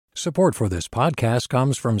Support for this podcast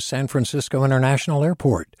comes from San Francisco International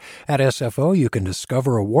Airport. At SFO, you can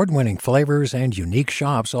discover award-winning flavors and unique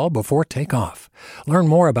shops all before takeoff. Learn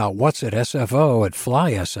more about what's at SFO at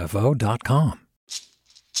flysfo.com.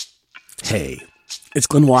 Hey, it's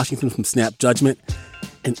Glenn Washington from Snap Judgment.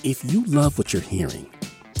 And if you love what you're hearing,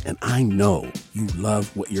 and I know you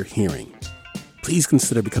love what you're hearing, please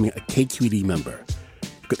consider becoming a KQED member.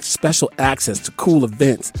 Get special access to cool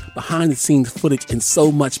events, behind-the-scenes footage, and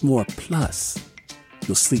so much more. Plus,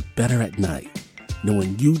 you'll sleep better at night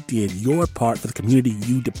knowing you did your part for the community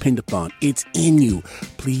you depend upon. It's in you.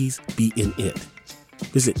 Please be in it.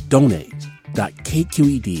 Visit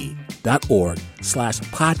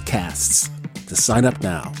donate.kqed.org/podcasts to sign up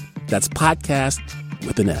now. That's podcast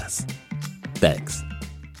with an S. Thanks.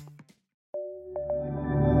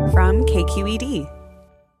 From KQED.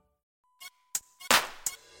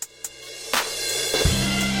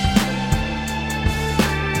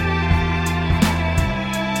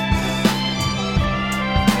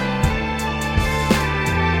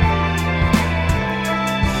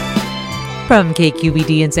 From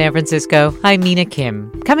KQED in San Francisco, I'm Mina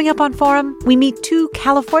Kim. Coming up on Forum, we meet two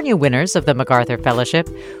California winners of the MacArthur Fellowship.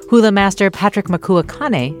 Hula master Patrick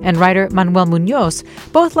Makuakane and writer Manuel Munoz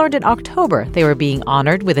both learned in October they were being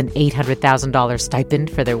honored with an $800,000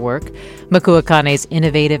 stipend for their work. Makuakane's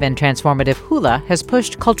innovative and transformative hula has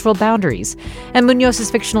pushed cultural boundaries, and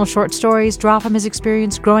Munoz's fictional short stories draw from his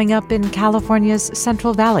experience growing up in California's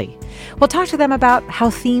Central Valley. We'll talk to them about how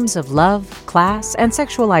themes of love, class, and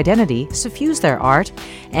sexual identity suffuse their art,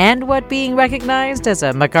 and what being recognized as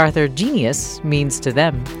a MacArthur genius means to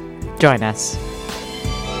them. Join us.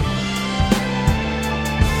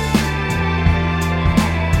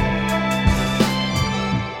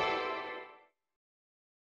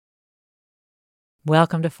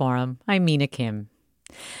 Welcome to Forum. I'm Mina Kim.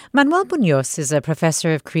 Manuel Muñoz is a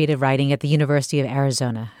professor of creative writing at the University of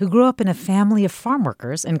Arizona who grew up in a family of farm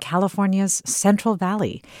workers in California's Central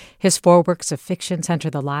Valley. His 4 works of fiction center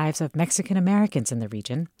the lives of Mexican Americans in the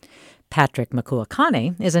region. Patrick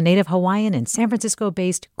Makuakane is a native Hawaiian and San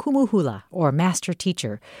Francisco-based kumu hula, or master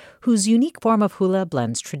teacher, whose unique form of hula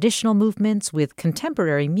blends traditional movements with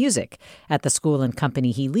contemporary music at the school and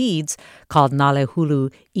company he leads, called Nale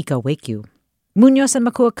Hulu Ika Wakiu. Munoz and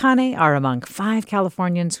Makuakane are among 5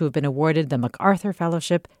 Californians who have been awarded the MacArthur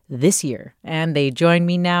Fellowship this year, and they join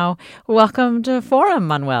me now. Welcome to Forum,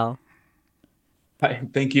 Manuel. Hi,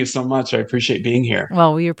 thank you so much. I appreciate being here.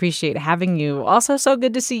 Well, we appreciate having you. Also, so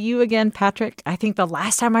good to see you again, Patrick. I think the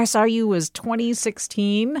last time I saw you was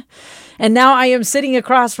 2016, and now I am sitting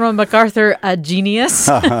across from MacArthur, a genius.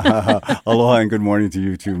 Aloha and good morning to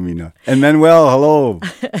you too, Mina. And Manuel, hello.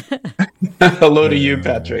 Hello to you,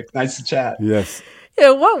 Patrick. Nice to chat. Yes.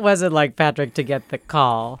 Yeah, what was it like, Patrick, to get the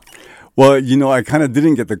call? Well, I kind of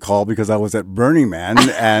didn't get the call because I was at Burning Man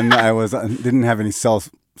and I didn't have any cell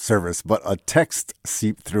service, but a text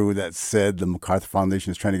seeped through that said the MacArthur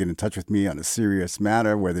Foundation is trying to get in touch with me on a serious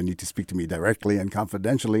matter where they need to speak to me directly and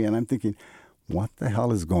confidentially. And I'm thinking, what the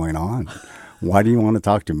hell is going on? Why do you want to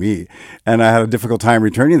talk to me? And I had a difficult time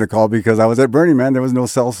returning the call because I was at Burning Man. There was no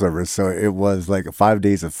cell service. So it was like 5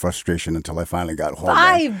 days of frustration until I finally got home.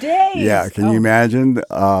 5 days? Yeah. Can you imagine?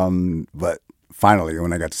 But finally,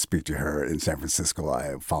 when I got to speak to her in San Francisco,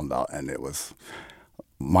 I found out, and it was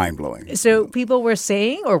mind-blowing. So people were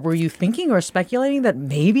saying, or were you thinking or speculating that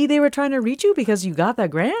maybe they were trying to reach you because you got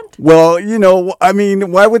that grant? Well,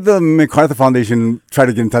 why would the MacArthur Foundation try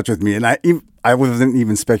to get in touch with me? And I wasn't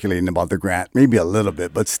even speculating about the grant, maybe a little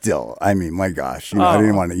bit, but still, my gosh, I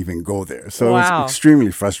didn't want to even go there. So It was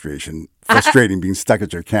extremely frustrating being stuck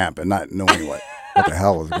at your camp and not knowing what the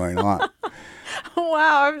hell was going on.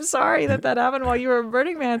 Wow, I'm sorry that happened while you were a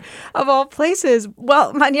Burning Man, of all places.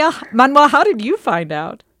 Well, Manuel, how did you find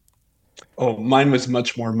out? Oh, mine was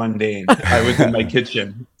much more mundane. I was in my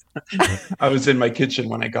kitchen.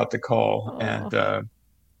 When I got the call. And,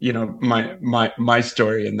 my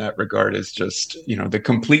story in that regard is just, the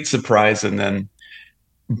complete surprise and then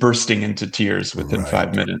bursting into tears within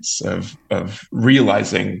 5 minutes of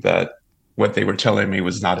realizing that what they were telling me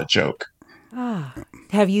was not a joke.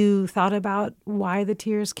 Have you thought about why the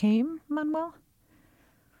tears came, Manuel?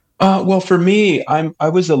 Well, for me, I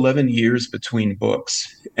was 11 years between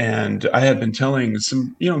books, and I had been telling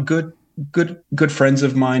some, good friends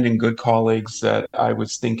of mine and good colleagues that I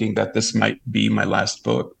was thinking that this might be my last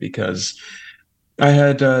book because I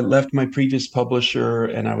had left my previous publisher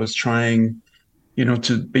and I was trying,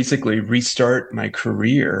 to basically restart my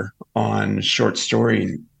career on a short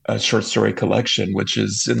story collection, which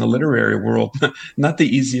is in the literary world not the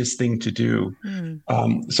easiest thing to do.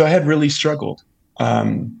 So I had really struggled.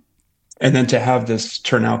 And then to have this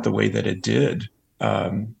turn out the way that it did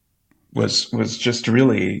was just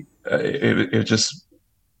really it just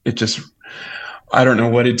I don't know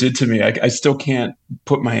what it did to me. I still can't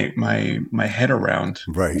put my head around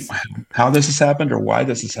Right. how this has happened or why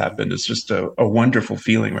this has happened. It's just a wonderful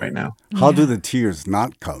feeling right now. How do the tears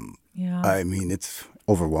not come? Yeah. I mean, it's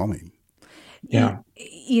overwhelming. Yeah.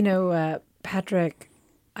 Patrick,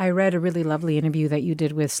 I read a really lovely interview that you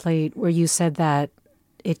did with Slate where you said that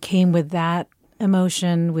it came with that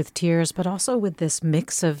emotion, with tears, but also with this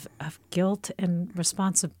mix of guilt and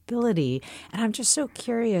responsibility. And I'm just so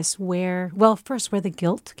curious where the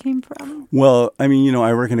guilt came from. Well, I mean,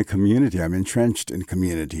 I work in a community. I'm entrenched in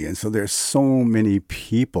community. And so there's so many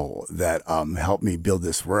people that help me build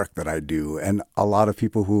this work that I do. And a lot of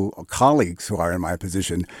people colleagues who are in my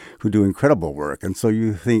position who do incredible work. And so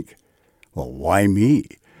you think, well, why me?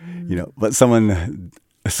 But someone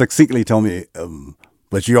succinctly told me,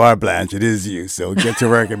 but you are Blanche. It is you. So get to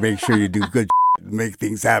work and make sure you do good and make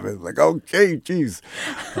things happen. Like, okay, geez.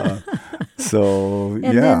 And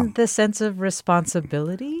then the sense of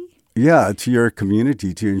responsibility? Yeah, to your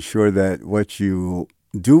community to ensure that what you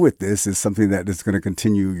do with this is something that is going to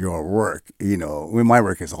continue your work. My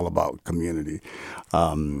work is all about community.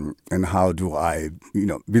 And how do I,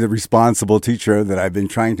 be the responsible teacher that I've been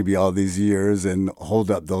trying to be all these years and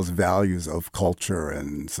hold up those values of culture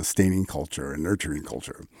and sustaining culture and nurturing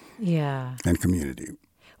culture. Yeah. And community.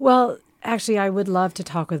 Well, actually, I would love to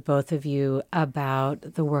talk with both of you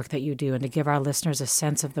about the work that you do and to give our listeners a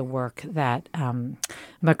sense of the work that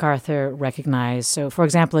MacArthur recognized. So, for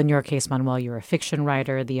example, in your case, Manuel, you're a fiction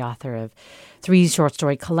writer, the author of 3 short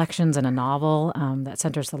story collections and a novel that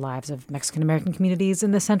centers the lives of Mexican-American communities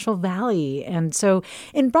in the Central Valley. And so,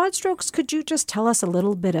 in broad strokes, could you just tell us a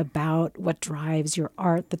little bit about what drives your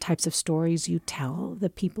art, the types of stories you tell,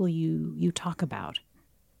 the people you talk about?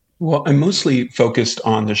 Well, I'm mostly focused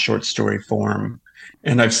on the short story form.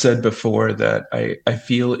 And I've said before that I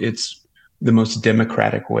feel it's the most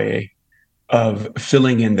democratic way of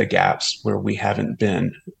filling in the gaps where we haven't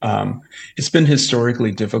been. It's been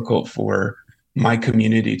historically difficult for my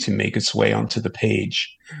community to make its way onto the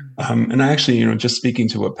page. And I actually, just speaking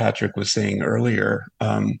to what Patrick was saying earlier,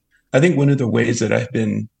 I think one of the ways that I've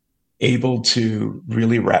been able to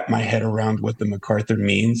really wrap my head around what the MacArthur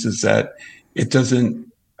means is that it doesn't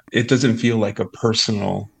feel like a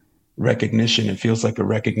personal recognition. It feels like a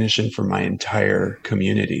recognition for my entire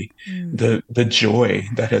community. The joy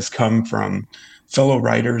that has come from fellow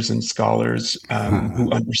writers and scholars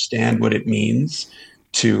who understand what it means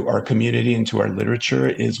to our community and to our literature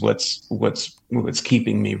is what's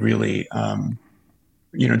keeping me really,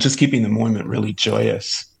 just keeping the moment really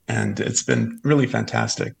joyous. And it's been really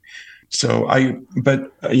fantastic. So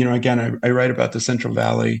again, I write about the Central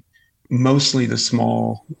Valley, mostly the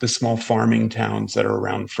small farming towns that are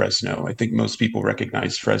around Fresno. I think most people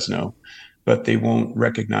recognize Fresno, but they won't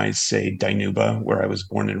recognize, say, Dinuba, where I was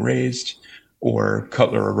born and raised, or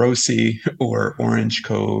Cutler Orosi, or Orange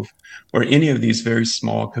Cove, or any of these very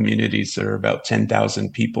small communities that are about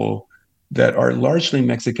 10,000 people that are largely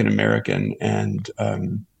Mexican American and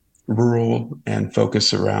rural and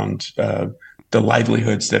focus around the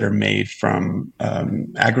livelihoods that are made from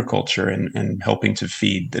agriculture and helping to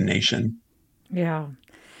feed the nation. Yeah.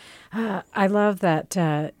 I love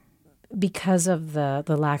that because of the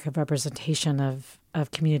lack of representation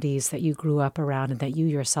of communities that you grew up around and that you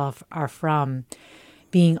yourself are from,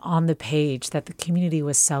 being on the page, that the community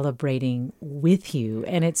was celebrating with you.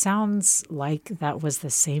 And it sounds like that was the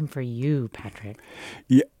same for you, Patrick.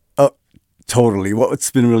 Yeah. Totally.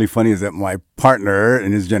 What's been really funny is that my partner,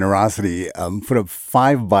 in his generosity, put a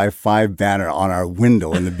 5x5 banner on our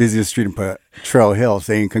window in the busiest street in Potrero Hill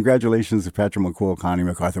saying, "Congratulations to Patrick Makuakane,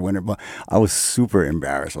 MacArthur winner." But I was super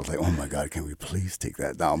embarrassed. I was like, "Oh my God, can we please take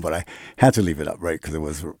that down?" But I had to leave it up, right? Because it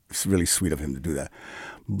was really sweet of him to do that.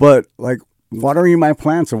 But watering my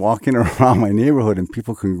plants and walking around my neighborhood and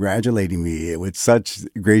people congratulating me with such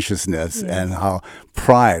graciousness and how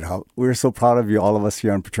we're so proud of you, all of us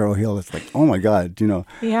here on Potrero Hill. It's like, oh my God,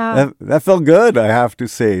 that felt good, I have to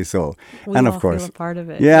say. So, we and all of course, feel a part of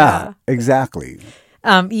it. Yeah, exactly.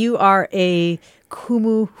 You are a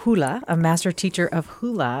kumu hula, a master teacher of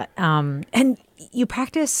hula, and you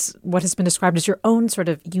practice what has been described as your own sort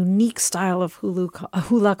of unique style of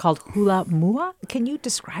hula called hula mua. Can you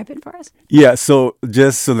describe it for us? Yeah, so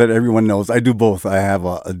just so that everyone knows, I do both. I have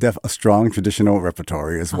a strong traditional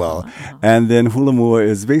repertoire as well. And then hula mua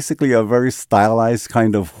is basically a very stylized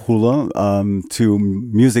kind of hula to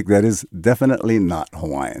music that is definitely not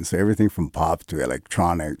Hawaiian. So everything from pop to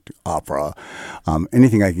electronic, to opera,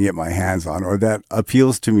 anything I can get my hands on or that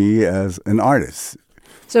appeals to me as an artist.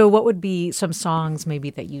 So what would be some songs maybe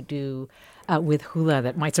that you do with hula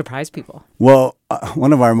that might surprise people? Well,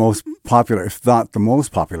 one of our most popular, if not the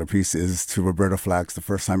most popular piece, is to Roberta Flack's The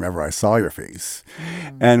First Time Ever I Saw Your Face.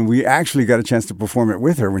 And we actually got a chance to perform it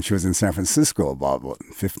with her when she was in San Francisco about,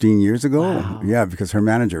 15 years ago? Wow. Yeah, because her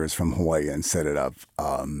manager is from Hawaii and set it up.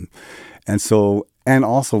 And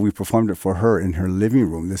also we performed it for her in her living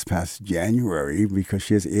room this past January because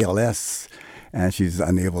she has ALS. And she's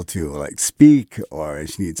unable to speak, or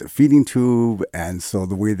she needs a feeding tube. And so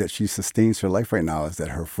the way that she sustains her life right now is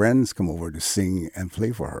that her friends come over to sing and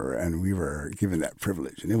play for her. And we were given that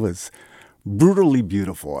privilege. And it was brutally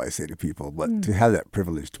beautiful, I say to people. But to have that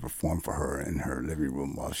privilege to perform for her in her living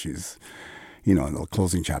room while she's, in the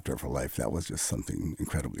closing chapter of her life, that was just something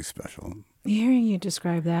incredibly special. Hearing you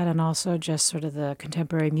describe that, and also just sort of the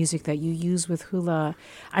contemporary music that you use with hula,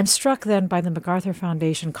 I'm struck then by the MacArthur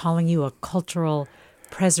Foundation calling you a cultural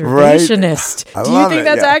preservationist. Right. Do you think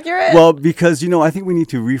that's accurate? Well, because, I think we need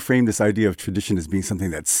to reframe this idea of tradition as being something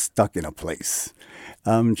that's stuck in a place.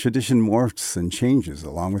 Tradition morphs and changes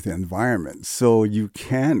along with the environment. So you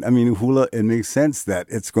can, hula, it makes sense that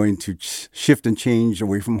it's going to shift and change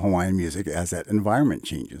away from Hawaiian music as that environment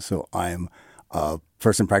changes. So I'm a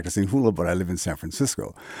person practicing hula, but I live in San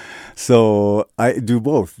Francisco. So I do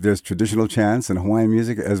both. There's traditional chants and Hawaiian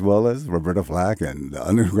music as well as Roberta Flack and the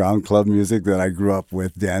underground club music that I grew up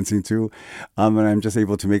with dancing to. And I'm just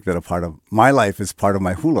able to make that a part of my life as part of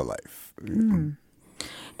my hula life.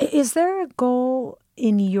 Is there a goal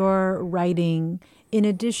in your writing, in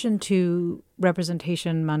addition to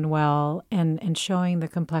representation, Manuel, and showing the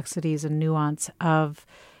complexities and nuance of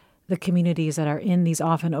the communities that are in these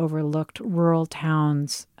often overlooked rural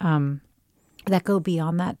towns, that go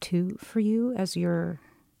beyond that too for you as you're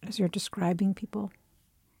describing people?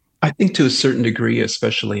 I think to a certain degree,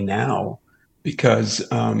 especially now, because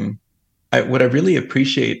what I really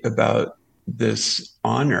appreciate about this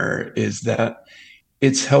honor is that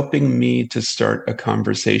it's helping me to start a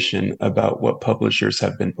conversation about what publishers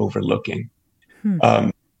have been overlooking,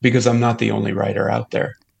 because I'm not the only writer out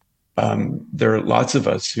there. There are lots of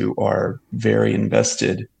us who are very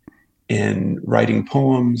invested in writing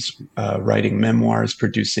poems, writing memoirs,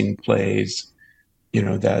 producing plays,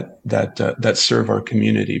 that serve our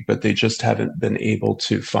community, but they just haven't been able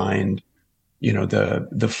to find,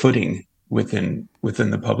 the footing within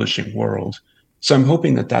the publishing world. So I'm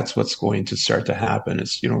hoping that that's what's going to start to happen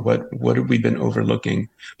is, what have we been overlooking,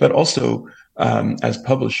 but also as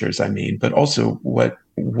publishers, but also what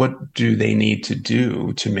do they need to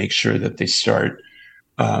do to make sure that they start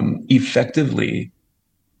effectively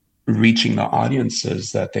reaching the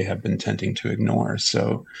audiences that they have been tending to ignore.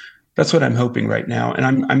 So that's what I'm hoping right now. And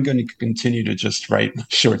I'm going to continue to just write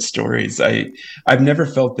short stories. I've never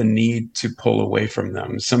felt the need to pull away from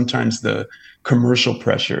them. Sometimes the commercial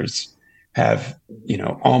pressures have,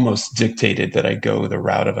 almost dictated that I go the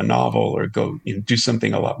route of a novel or go, do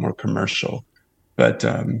something a lot more commercial. But,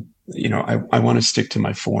 I want to stick to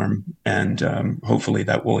my form, and hopefully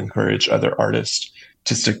that will encourage other artists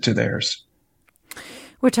to stick to theirs.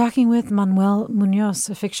 We're talking with Manuel Munoz,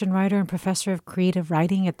 a fiction writer and professor of creative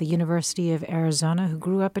writing at the University of Arizona, who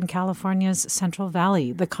grew up in California's Central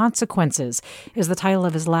Valley. The Consequences is the title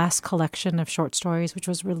of his last collection of short stories, which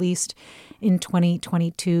was released in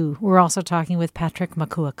 2022. We're also talking with Patrick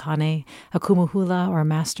Makuakane, a kumu hula, or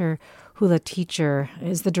master hula teacher,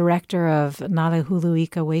 is the director of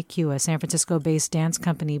Nalehuluika Wakiu, a San Francisco-based dance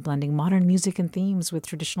company blending modern music and themes with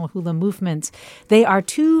traditional hula movements. They are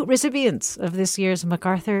two recipients of this year's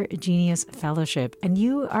MacArthur Genius Fellowship, and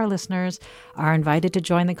you, our listeners, are invited to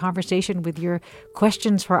join the conversation with your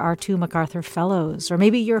questions for our two MacArthur Fellows. Or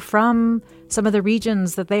maybe you're from some of the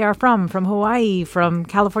regions that they are from Hawaii, from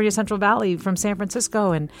California Central Valley, from San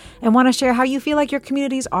Francisco, and want to share how you feel like your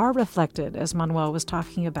communities are reflected, as Manuel was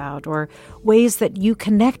talking about, or ways that you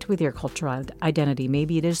connect with your cultural identity.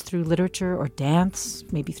 Maybe it is through literature or dance,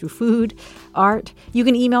 maybe through food, art. You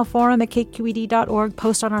can email forum@kqed.org,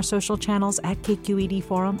 post on our social channels at KQED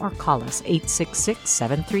Forum, or call us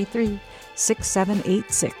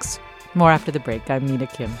 866-733-6786. More after the break. I'm Mina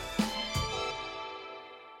Kim.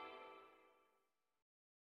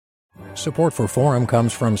 Support for Forum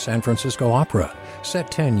comes from San Francisco Opera.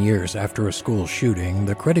 Set 10 years after a school shooting,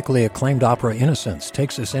 the critically acclaimed opera Innocence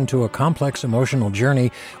takes us into a complex emotional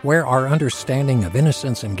journey where our understanding of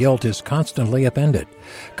innocence and guilt is constantly upended.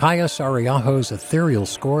 Kaya Sariaho's ethereal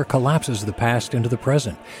score collapses the past into the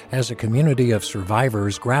present as a community of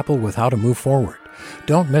survivors grapple with how to move forward.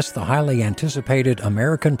 Don't miss the highly anticipated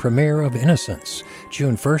American premiere of Innocence,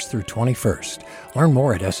 June 1st through 21st. Learn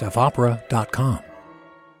more at sfopera.com.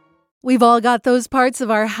 We've all got those parts of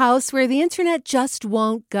our house where the internet just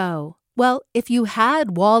won't go. Well, if you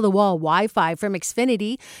had wall-to-wall Wi-Fi from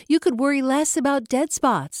Xfinity, you could worry less about dead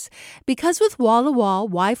spots. Because with wall-to-wall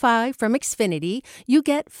Wi-Fi from Xfinity, you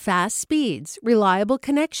get fast speeds, reliable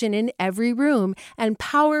connection in every room, and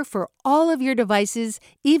power for all of your devices,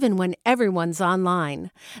 even when everyone's online.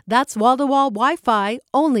 That's wall-to-wall Wi-Fi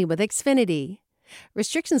only with Xfinity.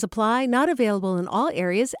 Restrictions apply, not available in all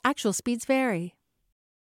areas. Actual speeds vary.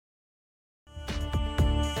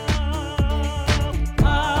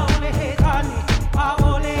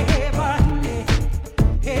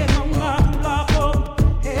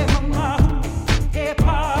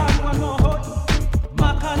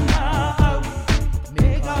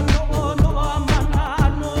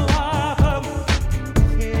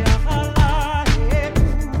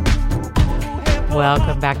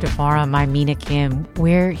 Welcome back to Forum. I'm Mina Kim.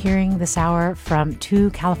 We're hearing this hour from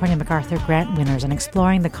two California MacArthur Grant winners and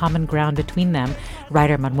exploring the common ground between them,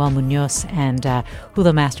 writer Manuel Munoz and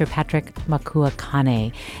hula master Patrick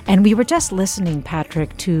Makuakane. And we were just listening,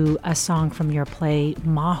 Patrick, to a song from your play,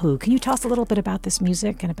 Mahu. Can you tell us a little bit about this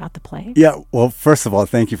music and about the play? Yeah, well, first of all,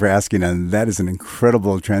 thank you for asking. And that is an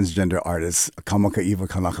incredible transgender artist, Kamakaiwa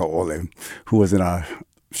Kanakaole, who was in our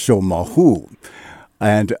show Mahu.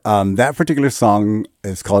 And that particular song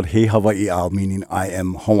is called He Hawaii Au, meaning I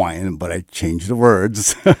am Hawaiian, but I changed the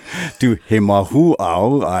words to He Mahu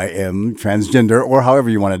Au, I am transgender, or however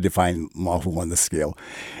you want to define Mahu on the scale.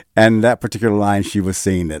 And that particular line, she was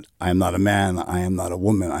saying that I am not a man, I am not a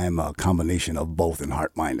woman, I am a combination of both in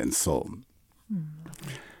heart, mind, and soul.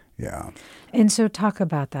 Yeah. And so talk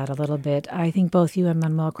about that a little bit. I think both you and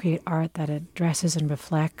Manuel create art that addresses and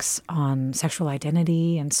reflects on sexual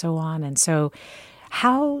identity and so on. And so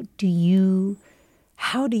How do you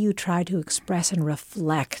try to express and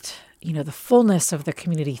reflect, the fullness of the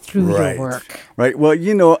community through your work? Right. Well,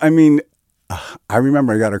 I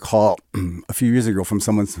remember I got a call a few years ago from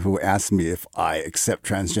someone who asked me if I accept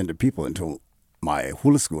transgender people into my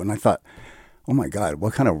hula school. And I thought, oh my God,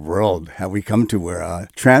 what kind of world have we come to where a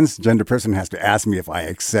transgender person has to ask me if I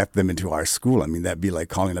accept them into our school? I mean, that'd be like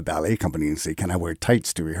calling a ballet company and say, can I wear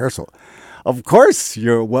tights to rehearsal? Of course,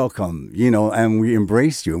 you're welcome, and we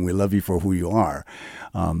embrace you and we love you for who you are.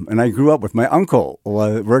 And I grew up with my uncle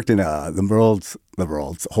who worked in Hawaii's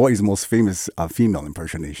most famous female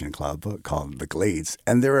impersonation club called the Glades.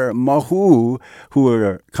 And there were mahu who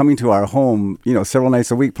were coming to our home, several nights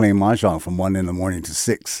a week playing mahjong from 1 a.m. to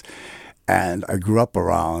 6. And I grew up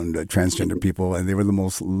around transgender people, and they were the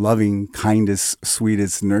most loving, kindest,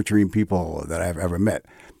 sweetest, nurturing people that I've ever met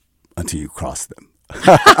until you crossed them.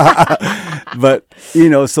 But,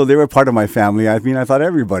 so they were part of my family. I mean, I thought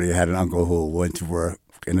everybody had an uncle who went to work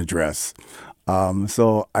in a dress.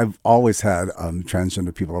 So I've always had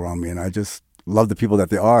transgender people around me, and I just love the people that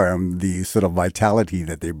they are and the sort of vitality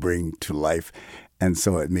that they bring to life. And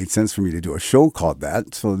so it made sense for me to do a show called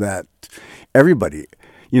that so that everybody,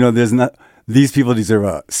 these people deserve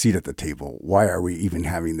a seat at the table. Why are we even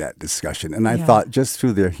having that discussion? And I thought just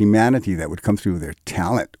through their humanity that would come through, their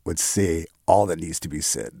talent would say all that needs to be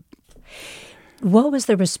said. What was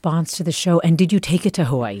the response to the show, and did you take it to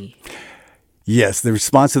Hawaii? Yes, the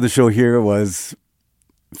response to the show here was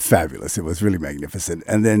fabulous. It was really magnificent.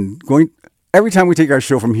 And then every time we take our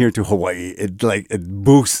show from here to Hawaii, it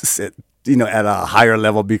boosts it, at a higher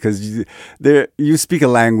level because you speak a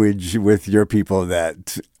language with your people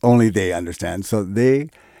that only they understand. So they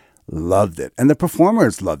loved it. And the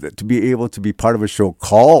performers loved it, to be able to be part of a show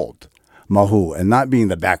called Mahu, and not being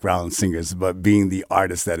the background singers, but being the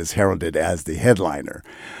artist that is heralded as the headliner,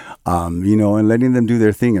 and letting them do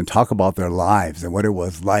their thing and talk about their lives and what it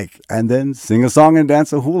was like, and then sing a song and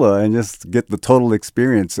dance a hula and just get the total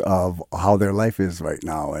experience of how their life is right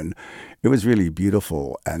now. And it was really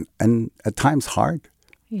beautiful and at times hard.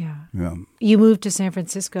 Yeah. You moved to San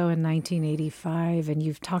Francisco in 1985, and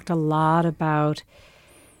you've talked a lot about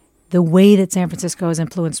the way that San Francisco has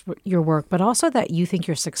influenced your work, but also that you think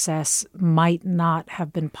your success might not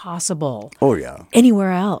have been possible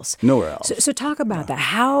anywhere else. Nowhere else. So talk about that.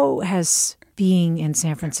 How has being in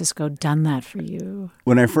San Francisco done that for you?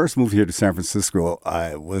 When I first moved here to San Francisco,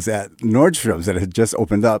 I was at Nordstrom's that had just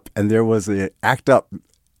opened up, and there was an ACT UP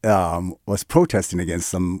was protesting against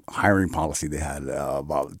some hiring policy they had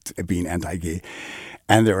about being anti-gay.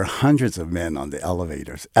 And there were hundreds of men on the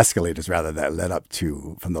escalators that led up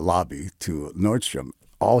from the lobby to Nordstrom,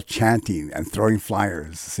 all chanting and throwing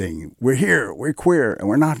flyers saying, we're here, we're queer, and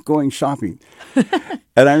we're not going shopping.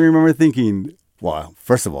 And I remember thinking, well,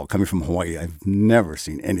 first of all, coming from Hawaii, I've never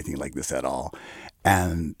seen anything like this at all.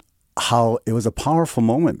 And how it was a powerful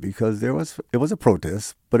moment because it was a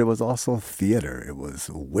protest, but it was also theater. It was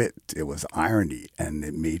wit. It was irony, and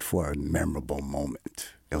it made for a memorable moment.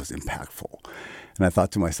 It was impactful. And I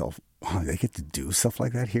thought to myself, wow, they get to do stuff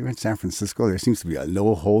like that here in San Francisco? There seems to be a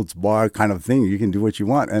no-holds-barred kind of thing. You can do what you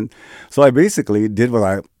want. And so I basically did what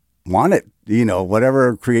I wanted.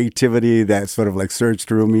 Whatever creativity that sort of like surged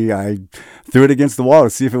through me, I threw it against the wall to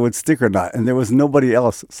see if it would stick or not. And there was nobody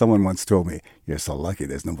else. Someone once told me, you're so lucky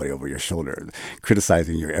there's nobody over your shoulder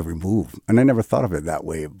criticizing your every move. And I never thought of it that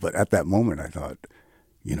way. But at that moment, I thought,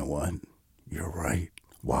 you know what? You're right.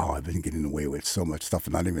 Wow, I've been getting away with so much stuff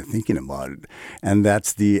and not even thinking about it. And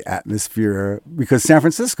that's the atmosphere, because San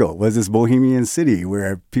Francisco was this bohemian city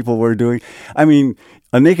where people were doing,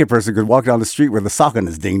 a naked person could walk down the street with a sock on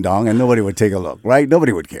his ding-dong and nobody would take a look, right?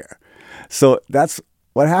 Nobody would care. So that's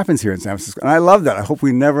what happens here in San Francisco. And I love that. I hope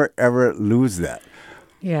we never, ever lose that.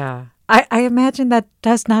 Yeah. I imagine that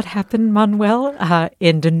does not happen, Manuel,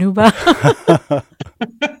 in Danuba.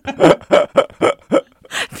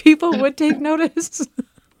 People would take notice.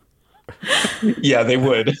 Yeah, they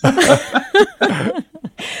would.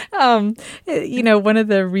 One of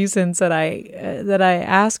the reasons that I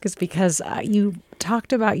ask is because you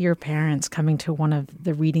talked about your parents coming to one of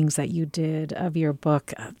the readings that you did of your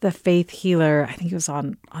book, The Faith Healer. I think it was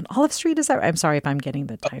on Olive Street. Is that right? I'm sorry if I'm getting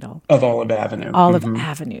the title. Of Olive Avenue. Olive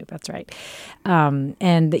Avenue. That's right.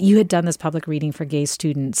 And you had done this public reading for gay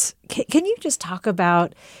students. Can you just talk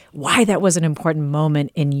about why that was an important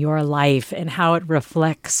moment in your life and how it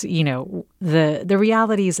reflects, the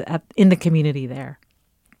realities in the community there?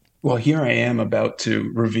 Well, here I am about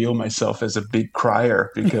to reveal myself as a big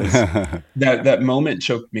crier because that moment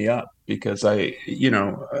choked me up because I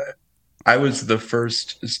was the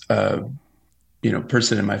first,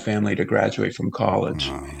 person in my family to graduate from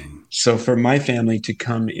college. So for my family to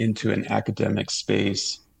come into an academic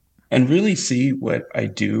space and really see what I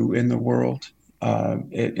do in the world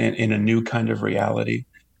in a new kind of reality,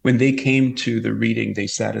 when they came to the reading, they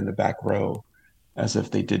sat in the back row as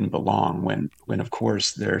if they didn't belong when of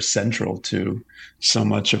course they're central to so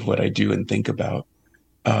much of what I do and think about.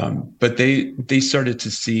 But they started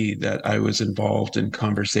to see that I was involved in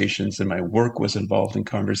conversations and my work was involved in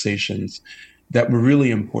conversations that were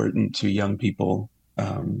really important to young people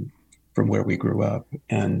from where we grew up.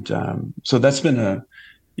 And so that's been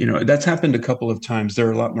that's happened a couple of times. They're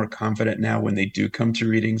a lot more confident now when they do come to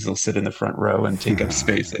readings. They'll sit in the front row and take up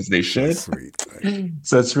space as they should. Sweet.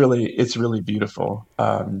 So it's really beautiful.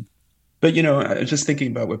 But just thinking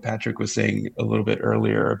about what Patrick was saying a little bit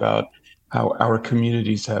earlier about how our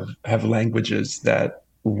communities have languages that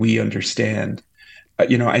we understand.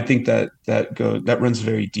 I think that runs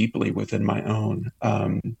very deeply within my own.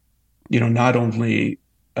 Not only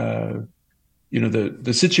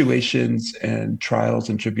the situations and trials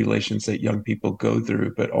and tribulations that young people go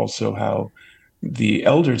through, but also how the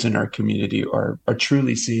elders in our community are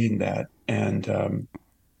truly seeing that, and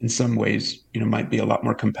in some ways, might be a lot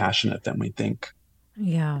more compassionate than we think.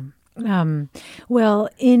 Yeah. Well,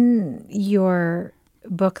 in your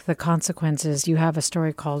book, The Consequences, you have a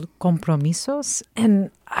story called Compromisos, and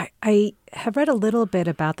I have read a little bit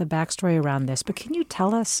about the backstory around this, but can you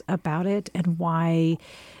tell us about it and why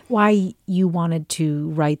you wanted to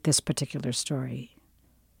write this particular story?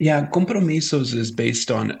 Yeah, Compromisos is based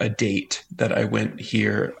on a date that I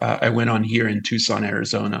went on here in Tucson,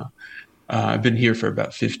 Arizona. I've been here for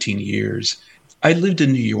about 15 years. I lived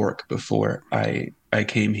in New York before I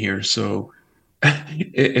came here, so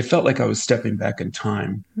it felt like I was stepping back in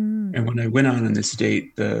time. And when I went on this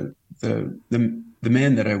date, the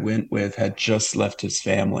man that I went with had just left his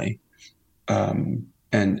family,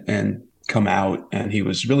 and come out, and he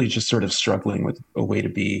was really just sort of struggling with a way to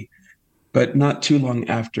be. But not too long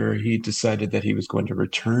after, he decided that he was going to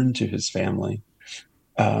return to his family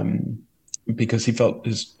because he felt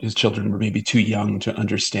his children were maybe too young to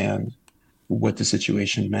understand what the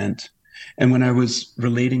situation meant. And when I was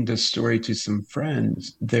relating this story to some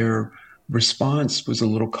friends, their response was a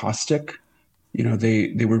little caustic.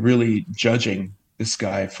 They were really judging this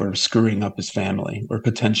guy for screwing up his family or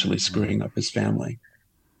potentially screwing up his family.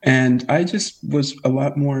 And I just was a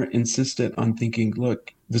lot more insistent on thinking,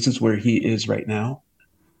 look, this is where he is right now.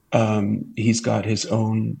 He's got his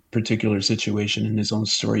own particular situation and his own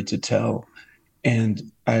story to tell.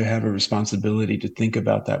 And I have a responsibility to think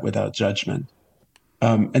about that without judgment.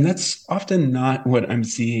 And that's often not what I'm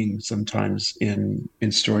seeing sometimes in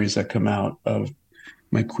stories that come out of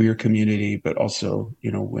my queer community, but also,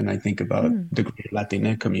 when I think about the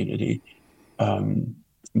Latina community,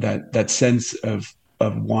 that sense of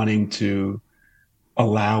wanting to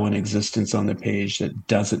allow an existence on the page that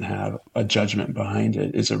doesn't have a judgment behind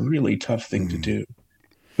it is a really tough thing to do.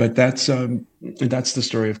 But that's the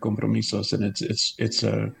story of Compromisos, and it's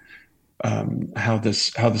how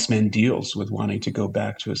this man deals with wanting to go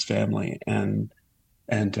back to his family, and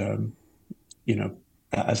as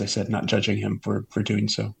I said, not judging him for doing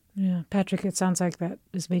so. Yeah, Patrick, it sounds like that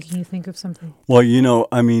is making you think of something. Well,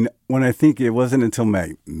 when I think it wasn't until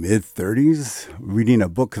my mid-30s reading a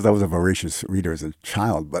book, because I was a voracious reader as a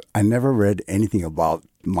child, but I never read anything about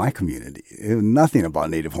my community. Nothing about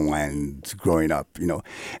Native Hawaiians growing up,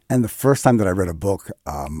 And the first time that I read a book,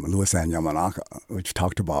 Louis and Yamanaka, which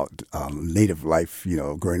talked about Native life,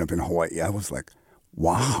 growing up in Hawaii, I was like,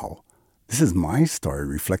 wow. This is my story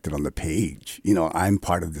reflected on the page. I'm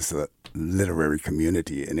part of this literary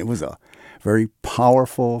community, and it was a very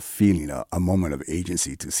powerful feeling, a moment of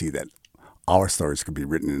agency to see that our stories could be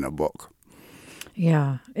written in a book.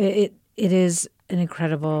 Yeah, it is an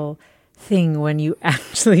incredible thing when you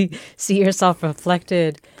actually see yourself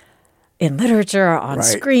reflected in literature, on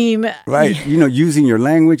screen. Right, using your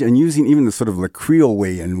language and using even the sort of Creole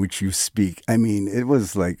way in which you speak. I mean, it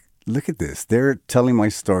was like, look at this. They're telling my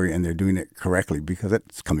story and they're doing it correctly because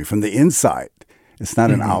it's coming from the inside. It's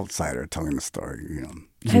not an outsider telling the story.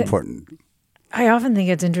 It's important. I often think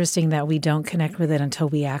it's interesting that we don't connect with it until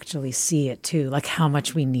we actually see it too, like how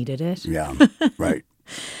much we needed it. Yeah, right.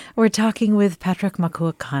 We're talking with Patrick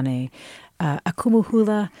Makuakane, a kumu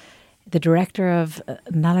hula, the director of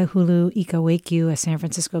Hulu Ika Wakiu, a San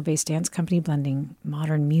Francisco-based dance company blending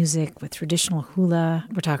modern music with traditional hula.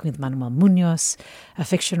 We're talking with Manuel Munoz, a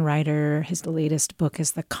fiction writer. His latest book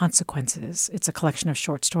is The Consequences. It's a collection of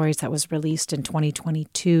short stories that was released in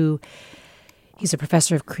 2022. He's a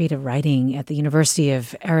professor of creative writing at the University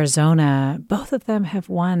of Arizona. Both of them have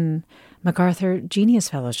won MacArthur Genius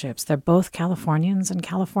Fellowships. They're both Californians, and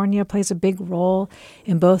California plays a big role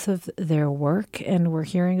in both of their work. And we're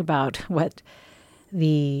hearing about what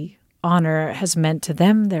the honor has meant to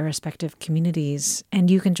them, their respective communities. And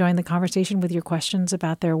you can join the conversation with your questions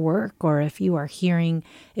about their work, or if you are hearing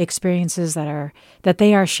experiences that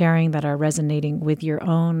they are sharing that are resonating with your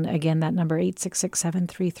own. Again, that number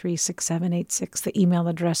 866-733-6786, the email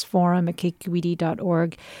address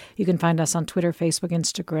forum@kqed.org. You can find us on Twitter, Facebook,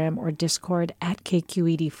 Instagram, or Discord at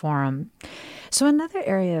KQED Forum. So another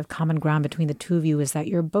area of common ground between the two of you is that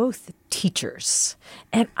you're both teachers.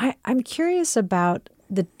 And I'm curious about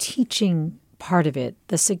the teaching part of it,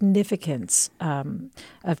 the significance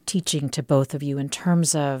of teaching to both of you in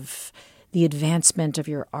terms of the advancement of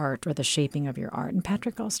your art or the shaping of your art. And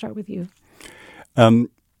Patrick, I'll start with you. I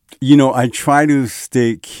try to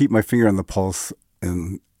keep my finger on the pulse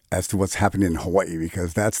as to what's happening in Hawaii,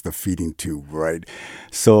 because that's the feeding tube, right?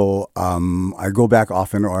 So I go back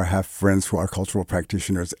often, or have friends who are cultural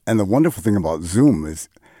practitioners. And the wonderful thing about Zoom is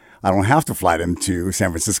I don't have to fly them to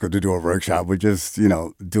San Francisco to do a workshop. We just,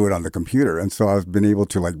 do it on the computer. And so I've been able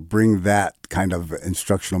to bring that kind of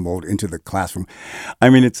instructional mode into the classroom.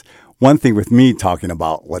 I mean, it's one thing with me talking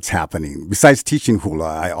about what's happening. Besides teaching hula,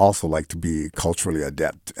 I also like to be culturally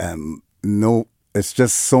adept. It's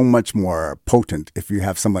just so much more potent if you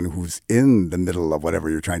have someone who's in the middle of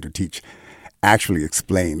whatever you're trying to teach actually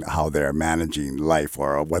explain how they're managing life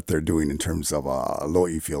or what they're doing in terms of a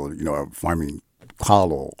lo'i field, farming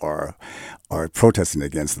kalo or protesting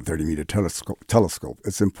against the 30-meter telescope.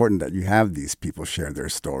 It's important that you have these people share their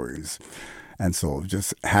stories. And so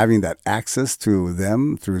just having that access to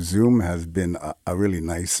them through Zoom has been a really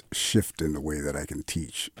nice shift in the way that I can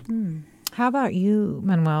teach. How about you,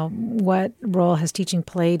 Manuel? What role has teaching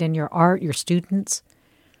played in your art, your students?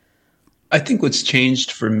 I think what's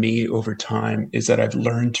changed for me over time is that I've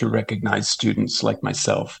learned to recognize students like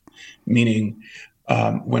myself, meaning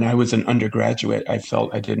when I was an undergraduate, I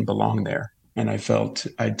felt I didn't belong there, and I felt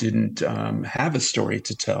I didn't have a story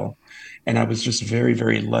to tell. And I was just very,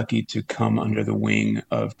 very lucky to come under the wing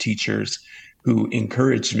of teachers who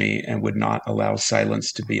encouraged me and would not allow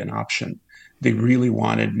silence to be an option. They really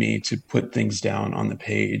wanted me to put things down on the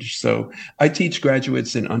page. So I teach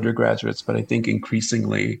graduates and undergraduates, but I think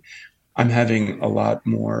increasingly I'm having a lot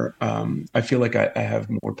more, I feel like I have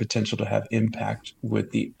more potential to have impact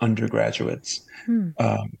with the undergraduates,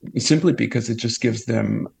 simply because it just gives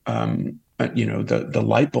them, the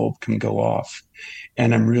light bulb can go off.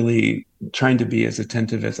 And I'm really trying to be as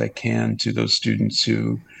attentive as I can to those students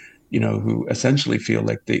who essentially feel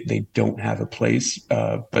like they don't have a place,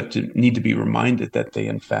 but need to be reminded that they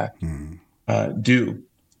in fact do.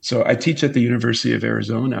 So I teach at the University of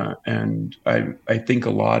Arizona, and I think a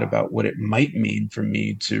lot about what it might mean for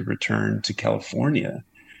me to return to California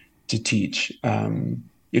to teach.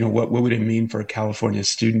 What would it mean for a California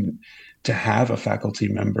student to have a faculty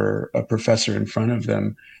member, a professor in front of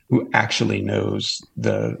them who actually knows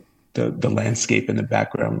the landscape and the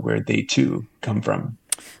background where they too come from.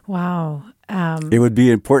 Wow. It would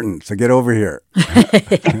be important. So get over here.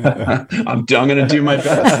 I'm going to do my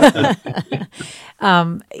best.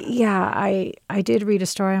 I did read a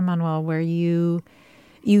story, Manuel, where you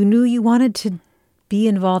knew you wanted to be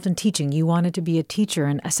involved in teaching. You wanted to be a teacher.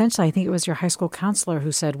 And essentially, I think it was your high school counselor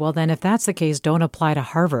who said, well, then if that's the case, don't apply to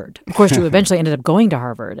Harvard. Of course, you eventually ended up going to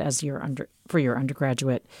Harvard as for your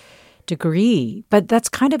undergraduate degree. But that's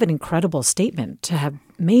kind of an incredible statement to have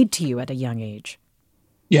made to you at a young age.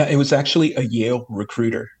 Yeah, it was actually a Yale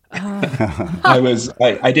recruiter.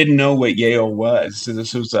 I didn't know what Yale was. So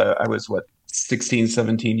this was, I was 16,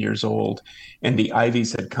 17 years old. And the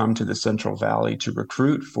Ivies had come to the Central Valley to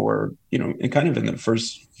recruit for, and kind of in the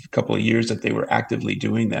first couple of years that they were actively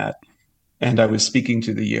doing that. And I was speaking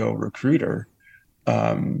to the Yale recruiter.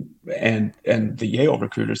 And the Yale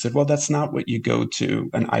recruiter said, well, that's not what you go to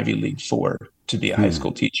an Ivy League for, to be a high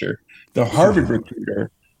school teacher. The Harvard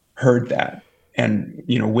recruiter heard that and,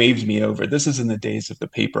 waved me over. This is in the days of the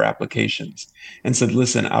paper applications, and said,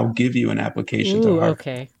 listen, I'll give you an application to Harvard.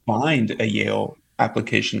 Okay. Find a Yale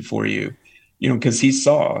application for you, because he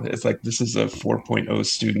saw it's like, this is a 4.0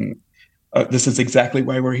 student. This is exactly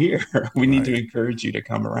why we're here. We need to encourage you to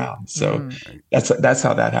come around. So that's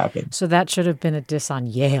how that happened. So that should have been a diss on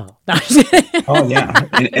Yale. Oh, yeah.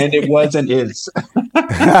 And it was and is.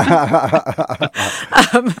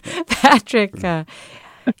 Patrick,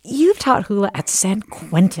 you've taught hula at San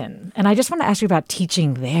Quentin. And I just want to ask you about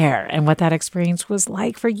teaching there and what that experience was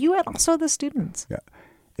like for you and also the students. Yeah,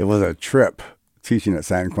 it was a trip teaching at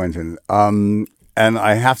San Quentin. And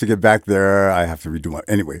I have to get back there. I have to redo my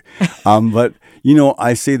anyway. But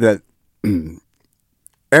I say that one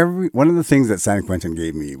of the things that San Quentin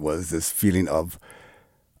gave me was this feeling of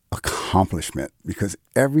accomplishment, because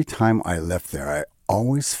every time I left there, I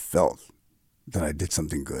always felt that I did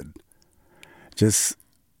something good. Just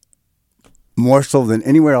more so than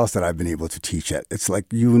anywhere else that I've been able to teach at. It's like,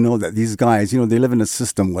 that these guys, they live in a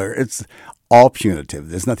system where it's all punitive.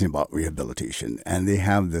 There's nothing about rehabilitation. And they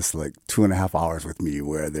have this 2.5 hours with me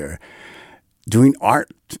where they're doing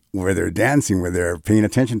art, where they're dancing, where they're paying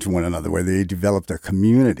attention to one another, where they develop their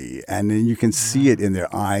community. And then you can see it in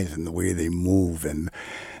their eyes and the way they move and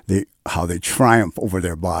how they triumph over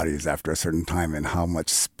their bodies after a certain time and how much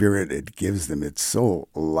spirit it gives them. It's so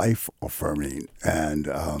life-affirming. And,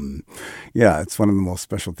 it's one of the most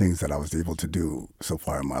special things that I was able to do so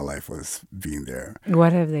far in my life was being there.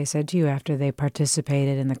 What have they said to you after they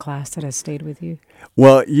participated in the class that has stayed with you?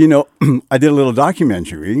 Well, I did a little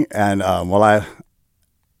documentary, and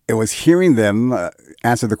it was hearing them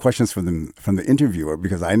answer the questions from the interviewer,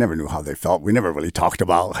 because I never knew how they felt. We never really talked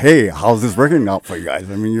about, hey, how's this working out for you guys?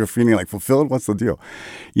 I mean, you're feeling fulfilled? What's the deal?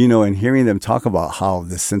 And hearing them talk about how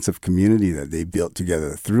this sense of community that they built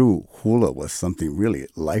together through hula was something really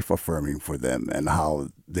life-affirming for them, and how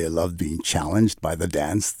they loved being challenged by the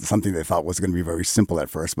dance, something they thought was going to be very simple at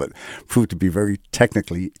first, but proved to be very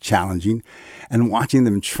technically challenging, and watching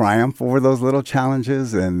them triumph over those little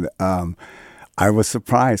challenges. And I was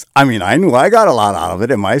surprised. I mean, I knew I got a lot out of it,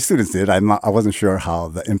 and my students did. I wasn't sure how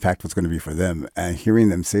the impact was going to be for them. And hearing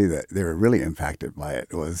them say that they were really impacted by it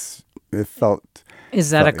felt... Is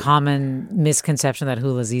that a common misconception that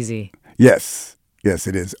hula's easy? Yes,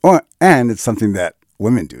 it is. And it's something that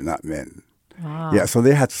women do, not men. Wow. Yeah, so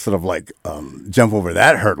they had to sort of jump over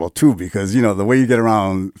that hurdle too, because, the way you get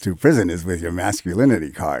around to prison is with your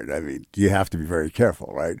masculinity card. I mean, you have to be very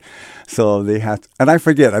careful, right? So they had, and I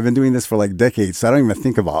forget, I've been doing this for decades, so I don't even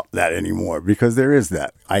think about that anymore, because there is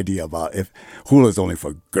that idea about if hula is only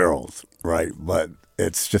for girls, right? But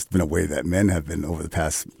it's just been a way that men have been over the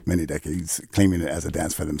past many decades claiming it as a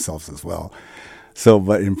dance for themselves as well. So,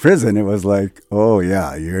 but in prison, it was oh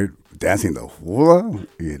yeah, you're dancing the hula,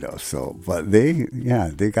 but they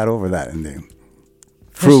got over that, and they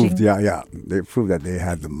proved, they proved that they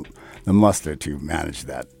had the muster to manage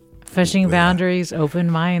that. Pushing boundaries, open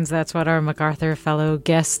minds, that's what our MacArthur Fellow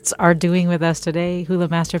guests are doing with us today. Hula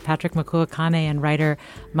master Patrick Makuakane and writer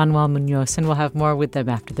Manuel Munoz, and we'll have more with them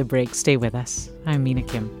after the break. Stay with us. I'm Mina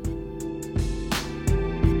Kim.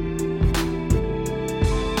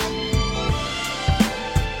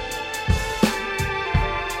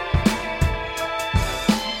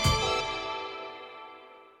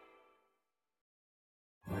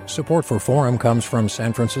 Support for Forum comes from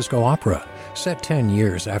San Francisco Opera. Set 10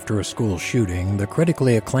 years after a school shooting, the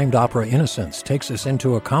critically acclaimed opera Innocence takes us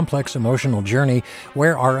into a complex emotional journey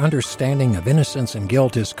where our understanding of innocence and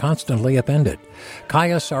guilt is constantly upended.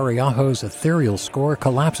 Kaya Sariaho's ethereal score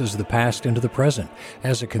collapses the past into the present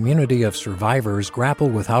as a community of survivors grapple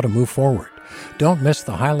with how to move forward. Don't miss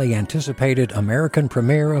the highly anticipated American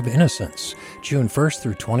premiere of Innocence, June 1st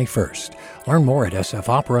through 21st. Learn more at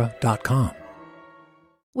sfopera.com.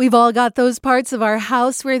 We've all got those parts of our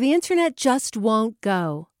house where the internet just won't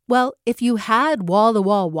go. Well, if you had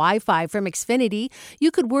wall-to-wall Wi-Fi from Xfinity,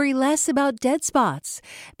 you could worry less about dead spots.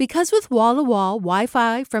 Because with wall-to-wall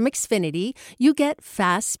Wi-Fi from Xfinity, you get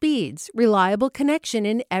fast speeds, reliable connection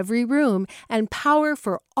in every room, and power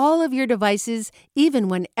for all of your devices, even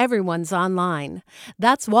when everyone's online.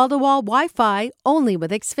 That's wall-to-wall Wi-Fi only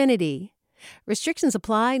with Xfinity. Restrictions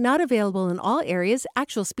apply, not available in all areas.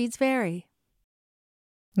 Actual speeds vary.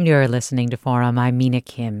 You're listening to Forum. I'm Mina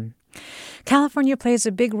Kim. California plays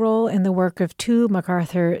a big role in the work of two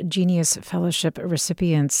MacArthur Genius Fellowship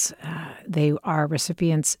recipients. They are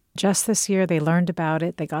recipients just this year. They learned about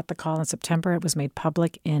it. They got the call in September. It was made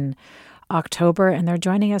public in October, and they're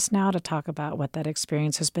joining us now to talk about what that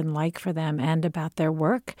experience has been like for them and about their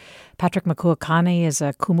work. Patrick Makuakane is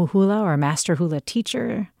a kumu hula, or master hula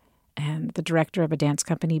teacher, and the director of a dance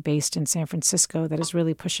company based in San Francisco that is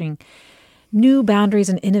really pushing new boundaries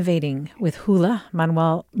and innovating with hula.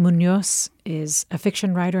 Manuel Munoz is a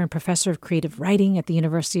fiction writer and professor of creative writing at the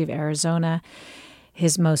University of Arizona.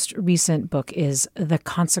 His most recent book is The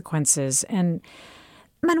Consequences. And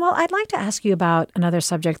Manuel, I'd like to ask you about another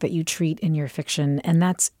subject that you treat in your fiction, and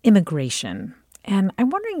that's immigration. And I'm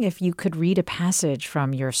wondering if you could read a passage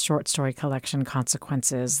from your short story collection,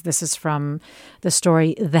 Consequences. This is from the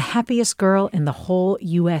story, The Happiest Girl in the Whole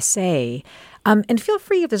USA. And feel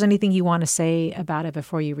free if there's anything you want to say about it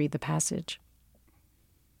before you read the passage.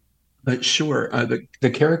 But sure. The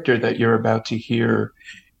character that you're about to hear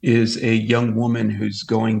is a young woman who's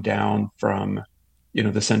going down from,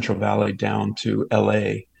 the Central Valley down to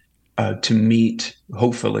LA to meet,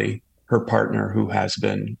 hopefully, her partner who has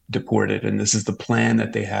been deported. And this is the plan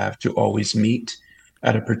that they have, to always meet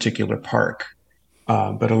at a particular park.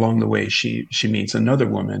 But along the way, she meets another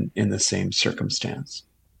woman in the same circumstance.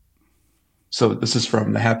 So this is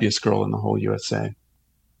from The Happiest Girl in the Whole USA.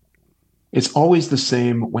 It's always the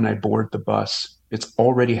same when I board the bus. It's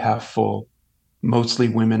already half full, mostly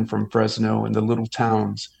women from Fresno and the little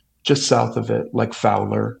towns just south of it, like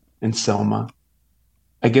Fowler and Selma.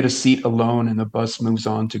 I get a seat alone and the bus moves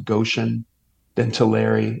on to Goshen, then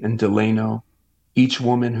Tulare and Delano, each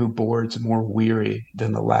woman who boards more weary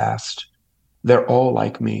than the last. They're all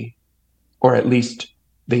like me, or at least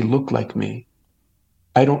they look like me.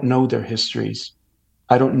 I don't know their histories.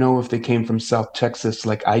 I don't know if they came from South Texas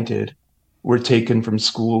like I did, were taken from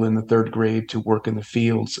school in the 3rd grade to work in the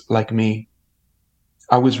fields like me.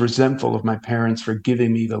 I was resentful of my parents for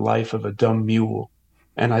giving me the life of a dumb mule,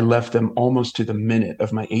 and I left them almost to the minute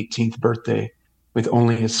of my 18th birthday with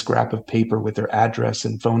only a scrap of paper with their address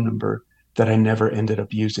and phone number that I never ended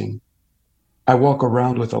up using. I walk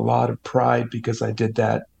around with a lot of pride because I did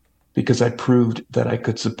that, because I proved that I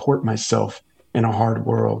could support myself in a hard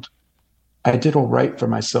world. I did all right for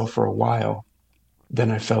myself for a while. Then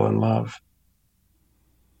I fell in love.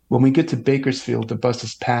 When we get to Bakersfield, the bus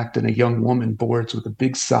is packed and a young woman boards with a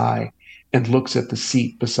big sigh and looks at the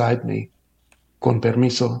seat beside me. Con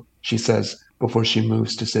permiso, she says before she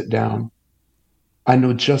moves to sit down. I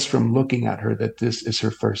know just from looking at her that this is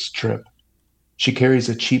her first trip. She carries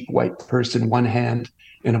a cheap white purse in one hand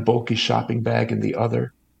and a bulky shopping bag in the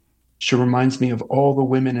other. She reminds me of all the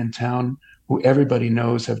women in town who everybody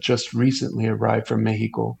knows have just recently arrived from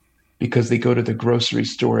Mexico because they go to the grocery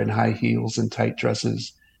store in high heels and tight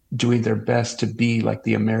dresses, doing their best to be like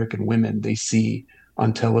the American women they see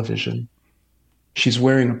on television. She's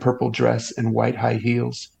wearing a purple dress and white high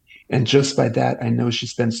heels, and just by that I know she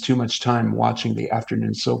spends too much time watching the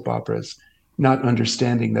afternoon soap operas, not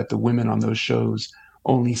understanding that the women on those shows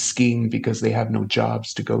only scheme because they have no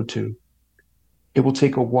jobs to go to. It will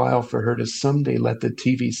take a while for her to someday let the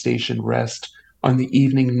TV station rest on the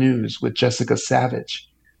evening news with Jessica Savage,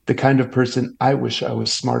 the kind of person I wish I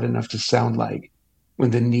was smart enough to sound like,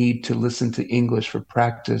 when the need to listen to English for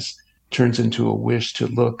practice turns into a wish to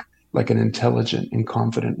look like an intelligent and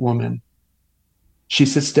confident woman. She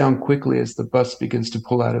sits down quickly as the bus begins to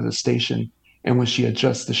pull out of the station, and when she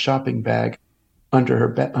adjusts the shopping bag under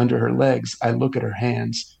her legs, I look at her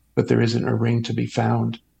hands, but there isn't a ring to be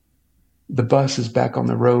found. The bus is back on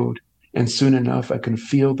the road, and soon enough I can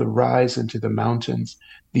feel the rise into the mountains,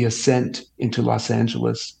 the ascent into Los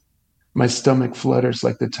Angeles. My stomach flutters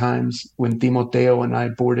like the times when Timoteo and I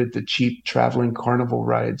boarded the cheap traveling carnival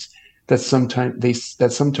rides that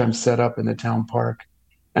sometimes set up in the town park,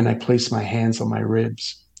 and I place my hands on my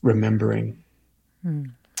ribs, remembering.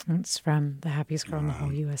 It's from The Happiest Girl in the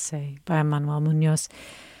Whole USA by Manuel Munoz.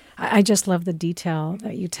 I just love the detail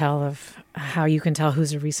that you tell of how you can tell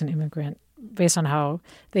who's a recent immigrant based on how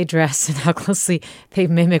they dress and how closely they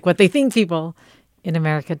mimic what they think people in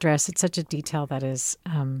America dress. It's such a detail that is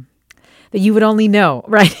that you would only know,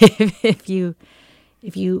 right, if you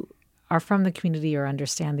are from the community or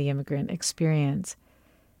understand the immigrant experience.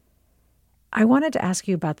 I wanted to ask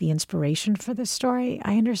you about the inspiration for this story.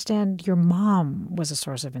 I understand your mom was a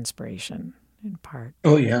source of inspiration in part.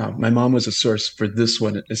 Oh yeah, my mom was a source for this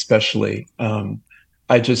one especially. And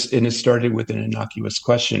it started with an innocuous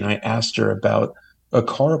question. I asked her about a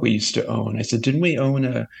car we used to own. I said, didn't we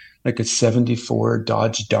own a 74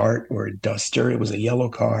 Dodge Dart or a Duster? It was a yellow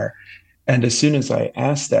car. And as soon as I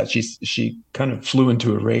asked that, she kind of flew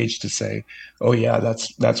into a rage to say, "Oh yeah,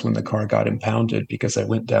 that's when the car got impounded because I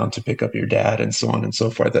went down to pick up your dad and so on and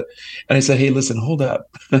so forth." And I said, "Hey, listen, hold up,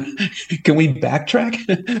 can we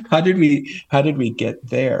backtrack? How did we get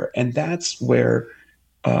there?" And that's where,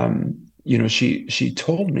 she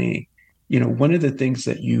told me, one of the things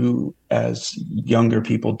that you as younger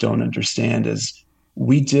people don't understand is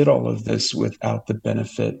we did all of this without the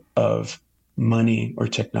benefit of money or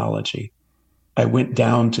technology. I went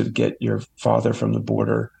down to get your father from the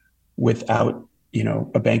border without,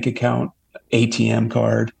 a bank account, ATM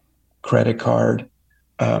card, credit card,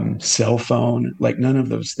 cell phone, like none of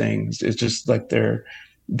those things. It's just like their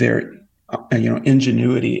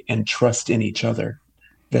ingenuity and trust in each other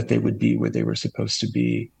that they would be where they were supposed to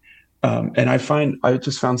be. And I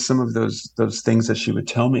just found some of those things that she would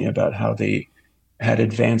tell me about how they had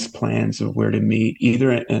advanced plans of where to meet,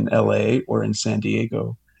 either in LA or in San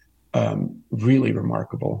Diego. Really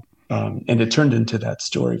remarkable. And it turned into that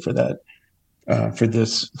story for this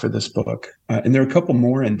book. And there are a couple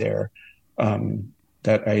more in there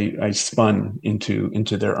that I spun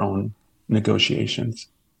into their own negotiations.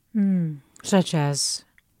 Such as?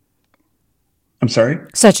 I'm sorry?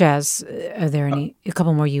 Such as, are there a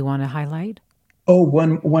couple more you want to highlight? Oh,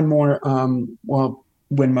 one more. Well,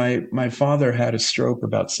 when my father had a stroke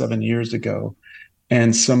about 7 years ago,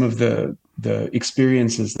 and some of the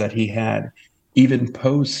experiences that he had, even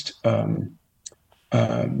post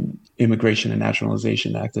Immigration and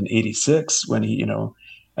Naturalization Act in '86, when he,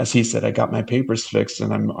 as he said, I got my papers fixed,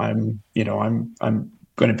 and I'm going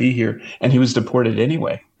to be here, and he was deported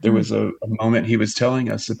anyway. There was a moment he was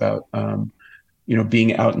telling us about,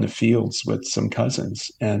 being out in the fields with some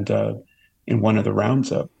cousins, and in one of the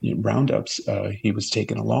roundups, he was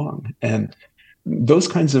taken along. And those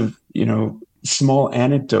kinds of, small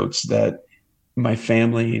anecdotes that my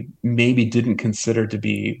family maybe didn't consider to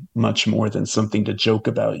be much more than something to joke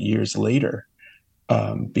about years later,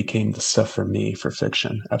 became the stuff for me for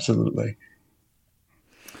fiction. Absolutely.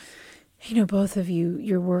 Both of you,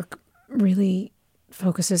 your work really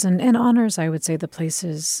focuses and honors, I would say, the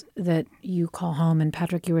places that you call home. And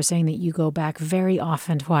Patrick, you were saying that you go back very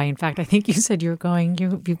often to Hawaii. In fact, I think you said you've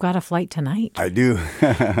got a flight tonight. I do.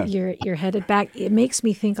 You're headed back. It makes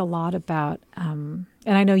me think a lot about, and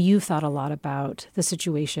I know you've thought a lot about the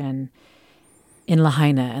situation in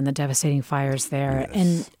Lahaina and the devastating fires there. Yes.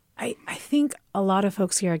 And I think a lot of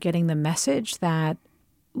folks here are getting the message that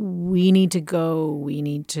we need to go, we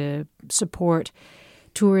need to support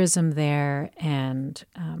tourism there and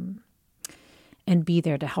be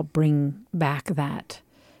there to help bring back that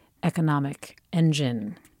economic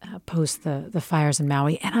engine post the fires in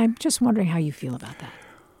Maui. And I'm just wondering how you feel about that.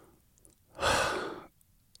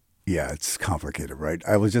 Yeah, it's complicated, right?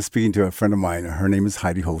 I was just speaking to a friend of mine. Her name is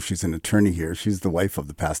Heidi Ho. She's an attorney here. She's the wife of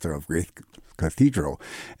the pastor of Grace Cathedral.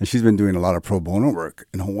 And she's been doing a lot of pro bono work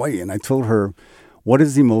in Hawaii. And I told her, what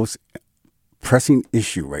is the most pressing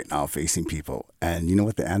issue right now facing people? And you know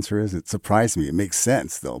what the answer is? It surprised me. It makes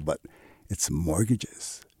sense, though, but it's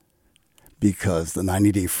mortgages. Because the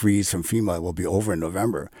 90-day freeze from FEMA will be over in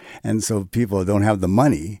November. And so people don't have the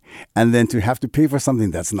money. And then to have to pay for something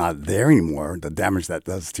that's not there anymore, the damage that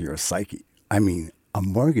does to your psyche. I mean, a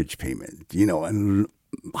mortgage payment, and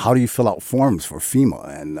how do you fill out forms for FEMA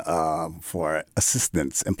and for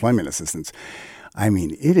assistance, employment assistance? I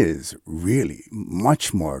mean, it is really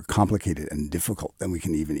much more complicated and difficult than we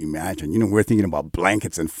can even imagine. We're thinking about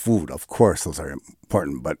blankets and food. Of course, those are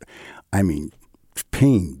important. But, I mean,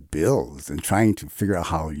 paying bills and trying to figure out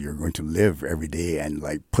how you're going to live every day and,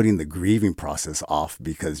 putting the grieving process off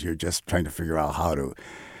because you're just trying to figure out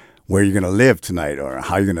where you're going to live tonight or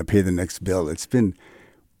how you're going to pay the next bill. It's been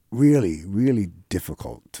really, really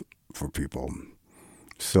difficult for people.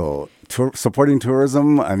 So supporting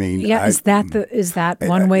tourism, I mean... Yeah, is that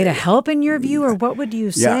one way to help in your view, or what would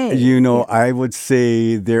you say? Yeah, I would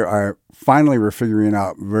say we're figuring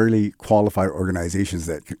out really qualified organizations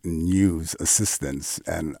that can use assistance,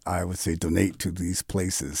 and I would say donate to these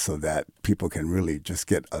places so that people can really just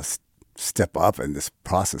get a step up in this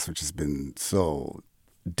process, which has been so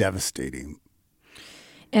devastating.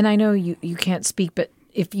 And I know you can't speak, but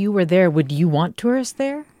if you were there, would you want tourists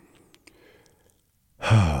there?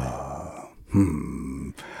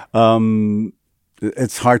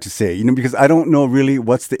 It's hard to say, because I don't know really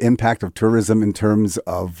what's the impact of tourism in terms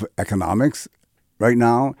of economics right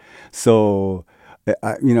now. So,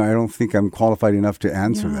 I don't think I'm qualified enough to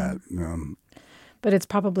answer that. But it's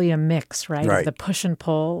probably a mix, right? Right. The push and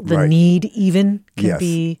pull, the need even can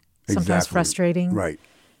be sometimes exactly. frustrating. Right.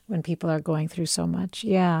 When people are going through so much.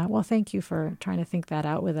 Yeah. Well, thank you for trying to think that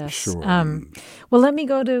out with us. Sure. Well, let me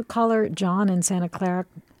go to caller John in Santa Clara.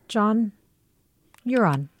 John, you're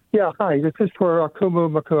on. Yeah, hi. This is for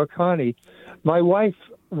Kumu Makuakane. My wife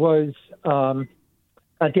was,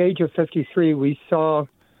 at the age of 53, we saw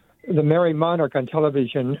the Merry Monarch on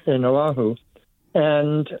television in Oahu,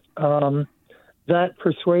 and that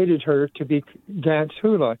persuaded her to dance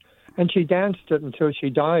hula. And she danced it until she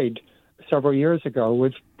died several years ago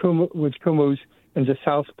with kumus in the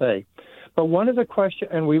South Bay. But one of the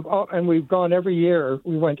questions, and we've gone every year.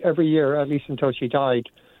 We went every year, at least until she died,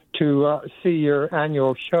 to see your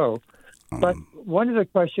annual show. But one of the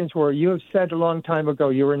questions were, you have said a long time ago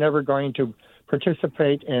you were never going to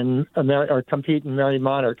participate in or compete in Merry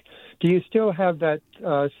Monarch. Do you still have that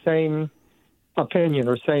same opinion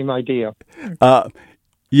or same idea?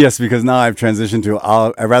 Yes, because now I've transitioned to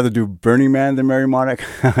I'd rather do Burning Man than Merry Monarch.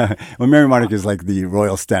 Well, Merry Monarch is like the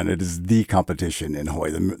royal standard, is the competition in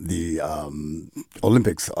Hawaii, the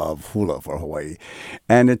Olympics of hula for Hawaii.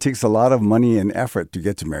 And it takes a lot of money and effort to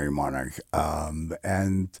get to Merry Monarch.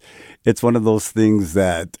 And it's one of those things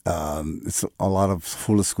that it's a lot of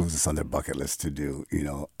hula schools, it's on their bucket list to do,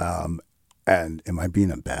 And am I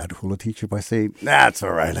being a bad hula teacher by saying, that's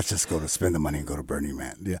all right, let's just spend the money and go to Burning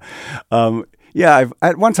Man? Yeah.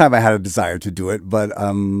 At one time I had a desire to do it, but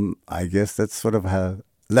I guess that's sort of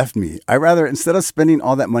left me. I rather, instead of spending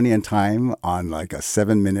all that money and time on like a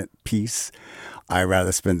 7-minute piece, I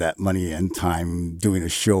rather spend that money and time doing a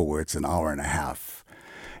show where it's an hour and a half.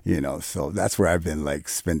 So that's where I've been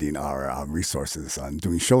spending our resources on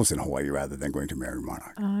doing shows in Hawaii rather than going to Merry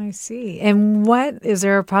Monarch. I see. And is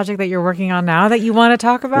there a project that you're working on now that you want to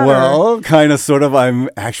talk about? Well, kind of, sort of. I'm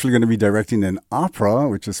actually going to be directing an opera,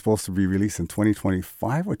 which is supposed to be released in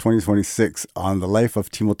 2025 or 2026, on the life of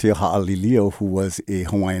Timoteo Ha'alilio, who was a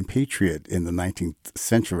Hawaiian patriot in the 19th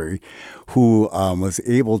century, who was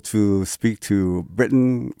able to speak to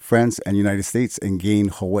Britain, France, and United States and gain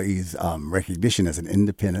Hawaii's recognition as an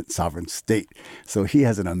independent sovereign state. So he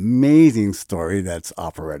has an amazing story that's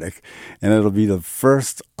operatic, and it'll be the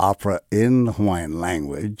first opera in Hawaiian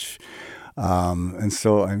language. And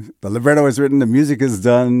so the libretto is written, the music is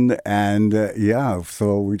done, and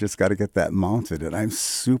so we just got to get that mounted, and I'm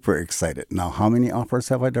super excited. Now, how many operas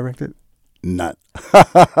have I directed? None.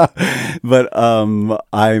 But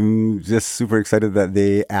I'm just super excited that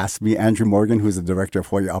they asked me. Andrew Morgan, who's the director of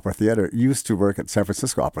Hawaii Opera Theater, used to work at San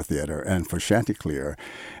Francisco Opera Theater and for Chanticleer,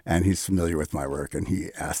 and he's familiar with my work, and he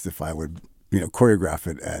asked if I would choreograph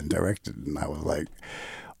it and direct it, and I was like,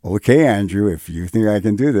 okay, Andrew, if you think I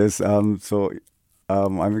can do this. So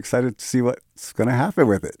I'm excited to see what's going to happen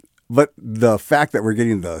with it. But the fact that we're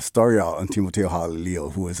getting the story out on Timoteo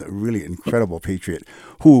Ha'alilio, who is a really incredible patriot,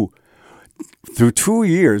 who through 2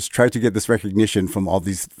 years tried to get this recognition from all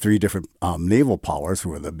these 3 different naval powers, who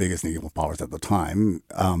were the biggest naval powers at the time.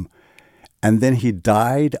 And then he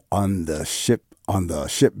died on the ship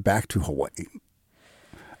back to Hawaii.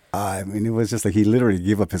 I mean, it was just like he literally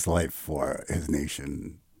gave up his life for his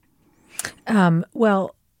nation.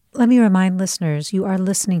 Well, let me remind listeners, you are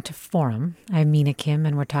listening to Forum. I'm Mina Kim,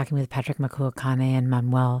 and we're talking with Patrick Makuakane and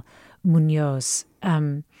Manuel Munoz.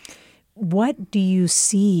 What do you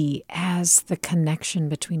see as the connection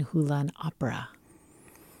between hula and opera?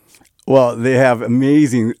 Well, they have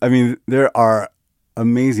there are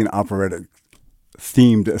amazing operatic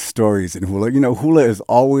themed stories in hula. Hula is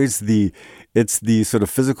always it's the sort of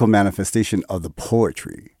physical manifestation of the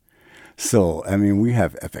poetry. So, we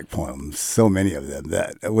have epic poems, so many of them,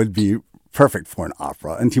 that would be perfect for an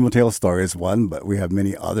opera. And Timoteo's story is one, but we have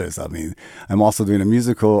many others. I mean, I'm also doing a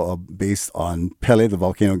musical based on Pele, the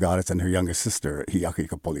volcano goddess, and her younger sister, Hiaki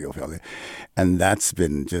Kapoliopele. And that's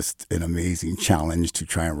been just an amazing challenge to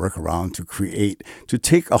try and work around, to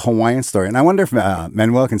take a Hawaiian story. And I wonder if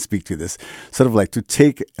Manuel can speak to this, sort of like to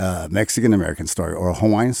take a Mexican-American story or a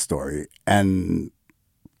Hawaiian story and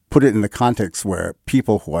put it in the context where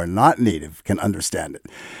people who are not native can understand it.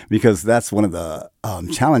 Because that's one of the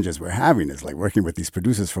challenges we're having is like working with these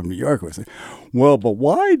producers from New York who say, well, but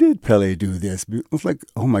why did Pele do this? It's like,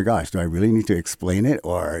 oh my gosh, do I really need to explain it?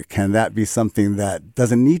 Or can that be something that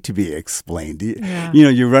doesn't need to be explained? Yeah. You know,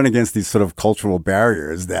 you run against these sort of cultural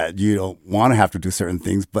barriers that you don't want to have to do certain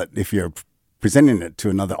things, but if you're presenting it to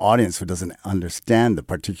another audience who doesn't understand the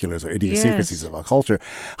particulars or idiosyncrasies of our culture,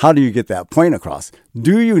 how do you get that point across?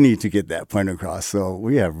 Do you need to get that point across? So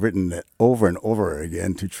we have written it over and over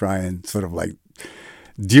again to try and sort of like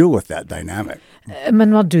deal with that dynamic.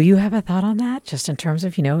 Manuel, do you have a thought on that, just in terms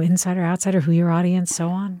of, insider, outsider, who your audience, so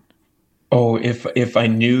on? Oh, if I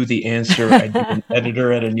knew the answer, I'd be an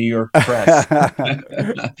editor at a New York press.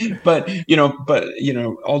 But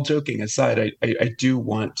all joking aside, I do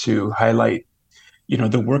want to highlight,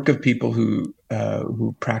 the work of people who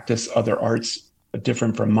practice other arts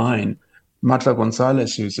different from mine. Marta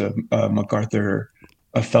Gonzalez, who's a MacArthur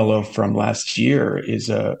fellow from last year, is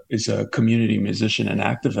a community musician and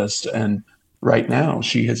activist, and right now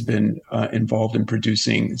she has been involved in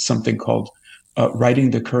producing something called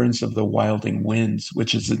Writing the Currents of the Wilding Winds,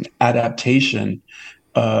 which is an adaptation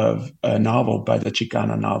of a novel by the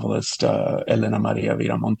Chicana novelist Elena Maria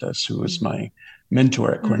Viramontes, who was my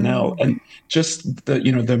mentor at Cornell. And just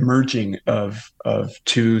the merging of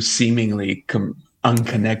two seemingly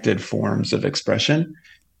unconnected forms of expression,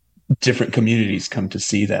 different communities come to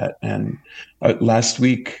see that. And last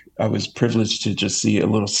week, I was privileged to just see a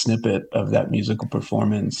little snippet of that musical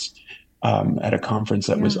performance at a conference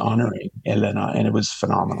that was honoring Elena, and it was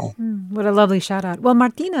phenomenal. What a lovely shout out. Well,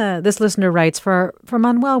 Martina, this listener writes, for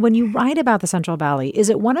Manuel, when you write about the Central Valley, is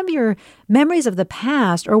it one of your memories of the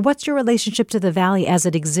past, or what's your relationship to the valley as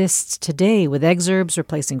it exists today, with exurbs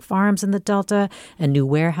replacing farms in the Delta and new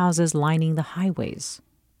warehouses lining the highways?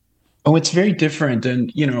 Oh, it's very different.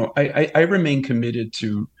 And, I remain committed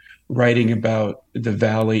to writing about the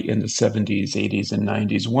valley in the 70s, 80s, and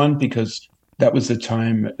 90s. One, because that was a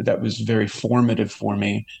time that was very formative for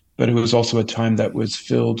me, but it was also a time that was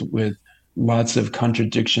filled with lots of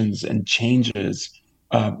contradictions and changes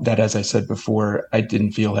that, as I said before, I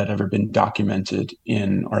didn't feel had ever been documented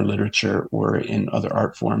in our literature or in other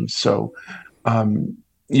art forms. So,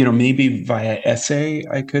 maybe via essay,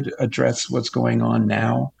 I could address what's going on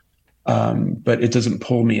now, but it doesn't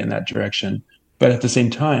pull me in that direction. But at the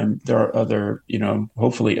same time, there are other,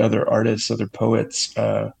 hopefully other artists, other poets,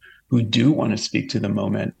 who do want to speak to the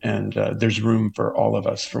moment, and there's room for all of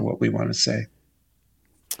us for what we want to say.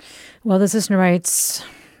 Well, this listener writes,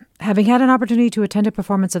 having had an opportunity to attend a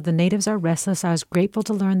performance of The Natives Are Restless, I was grateful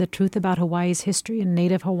to learn the truth about Hawaii's history and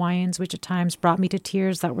Native Hawaiians, which at times brought me to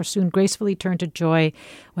tears that were soon gracefully turned to joy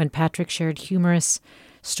when Patrick shared humorous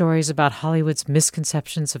stories about Hollywood's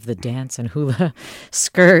misconceptions of the dance and hula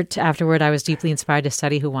skirt. Afterward, I was deeply inspired to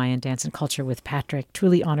study Hawaiian dance and culture with Patrick.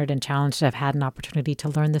 Truly honored and challenged to have had an opportunity to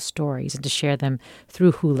learn the stories and to share them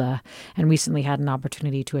through hula, and recently had an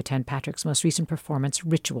opportunity to attend Patrick's most recent performance,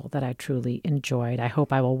 Ritual, that I truly enjoyed. I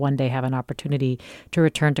hope I will one day have an opportunity to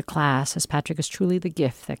return to class, as Patrick is truly the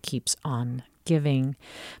gift that keeps on giving.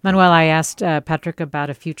 Manuel, I asked Patrick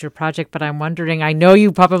about a future project, but I'm wondering, I know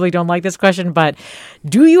you probably don't like this question, but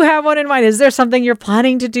do you have one in mind? Is there something you're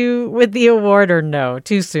planning to do with the award, or no?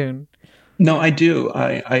 Too soon? No, I do.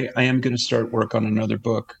 I am going to start work on another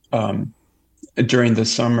book. During the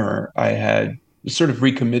summer, I had sort of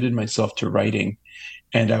recommitted myself to writing,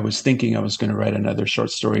 and I was thinking I was going to write another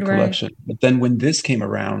short story collection. But then when this came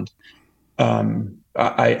around,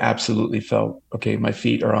 I absolutely felt, okay, my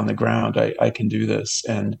feet are on the ground. I can do this.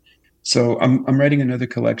 And so I'm writing another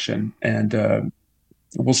collection, and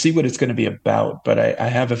we'll see what it's going to be about. But I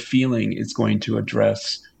have a feeling it's going to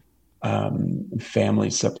address family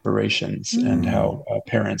separations and how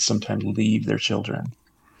parents sometimes leave their children.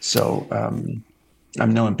 So I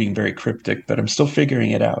know I'm being very cryptic, but I'm still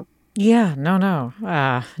figuring it out. Yeah, no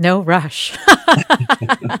rush.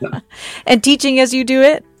 And teaching as you do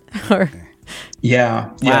it? Or... Yeah.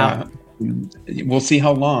 We'll see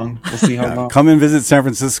how long. Come and visit San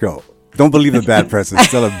Francisco. Don't believe the bad press. It's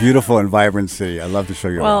still a beautiful and vibrant city. I'd love to show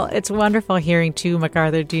you Well, around. it's wonderful hearing two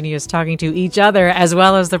MacArthur geniuses talking to each other, as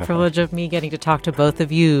well as the privilege of me getting to talk to both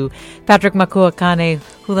of you. Patrick Makuakane,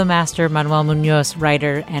 Hula Master, Manuel Munoz,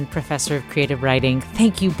 writer and professor of creative writing.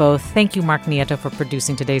 Thank you both. Thank you, Mark Nieto, for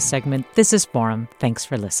producing today's segment. This is Forum. Thanks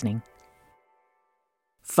for listening.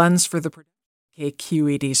 Funds for the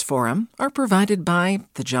KQED's Forum are provided by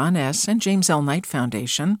the John S. and James L. Knight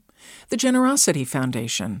Foundation, the Generosity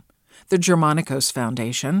Foundation, the Germanicos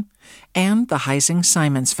Foundation, and the Heising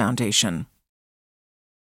Simons Foundation.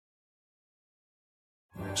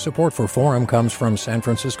 Support for Forum comes from San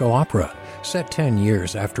Francisco Opera. Set 10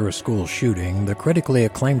 years after a school shooting, the critically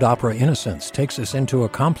acclaimed opera Innocence takes us into a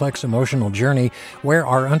complex emotional journey where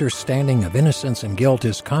our understanding of innocence and guilt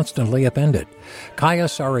is constantly upended. Kaya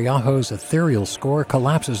Sariaho's ethereal score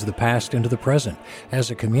collapses the past into the present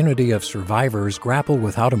as a community of survivors grapple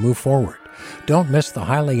with how to move forward. Don't miss the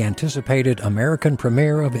highly anticipated American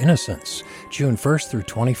premiere of Innocence, June 1st through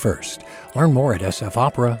 21st. Learn more at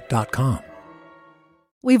sfopera.com.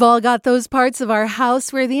 We've all got those parts of our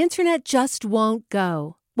house where the internet just won't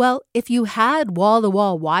go. Well, if you had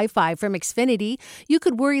wall-to-wall Wi-Fi from Xfinity, you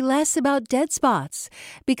could worry less about dead spots.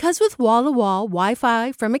 Because with wall-to-wall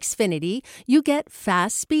Wi-Fi from Xfinity, you get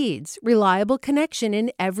fast speeds, reliable connection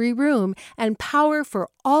in every room, and power for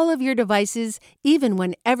all of your devices, even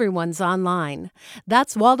when everyone's online.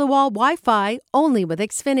 That's wall-to-wall Wi-Fi only with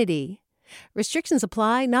Xfinity. Restrictions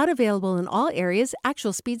apply, not available in all areas.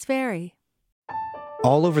 Actual speeds vary.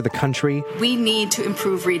 All over the country, we need to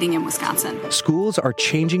improve reading in Wisconsin. Schools are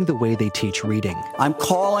changing the way they teach reading. I'm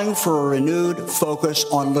calling for a renewed focus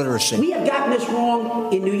on literacy. We have gotten this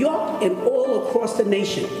wrong in New York and all across the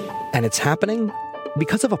nation. And it's happening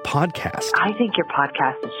because of a podcast. I think your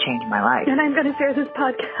podcast has changed my life. And I'm going to share this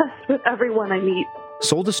podcast with everyone I meet.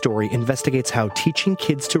 Sold a Story investigates how teaching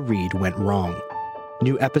kids to read went wrong.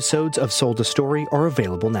 New episodes of Sold a Story are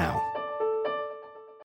available now.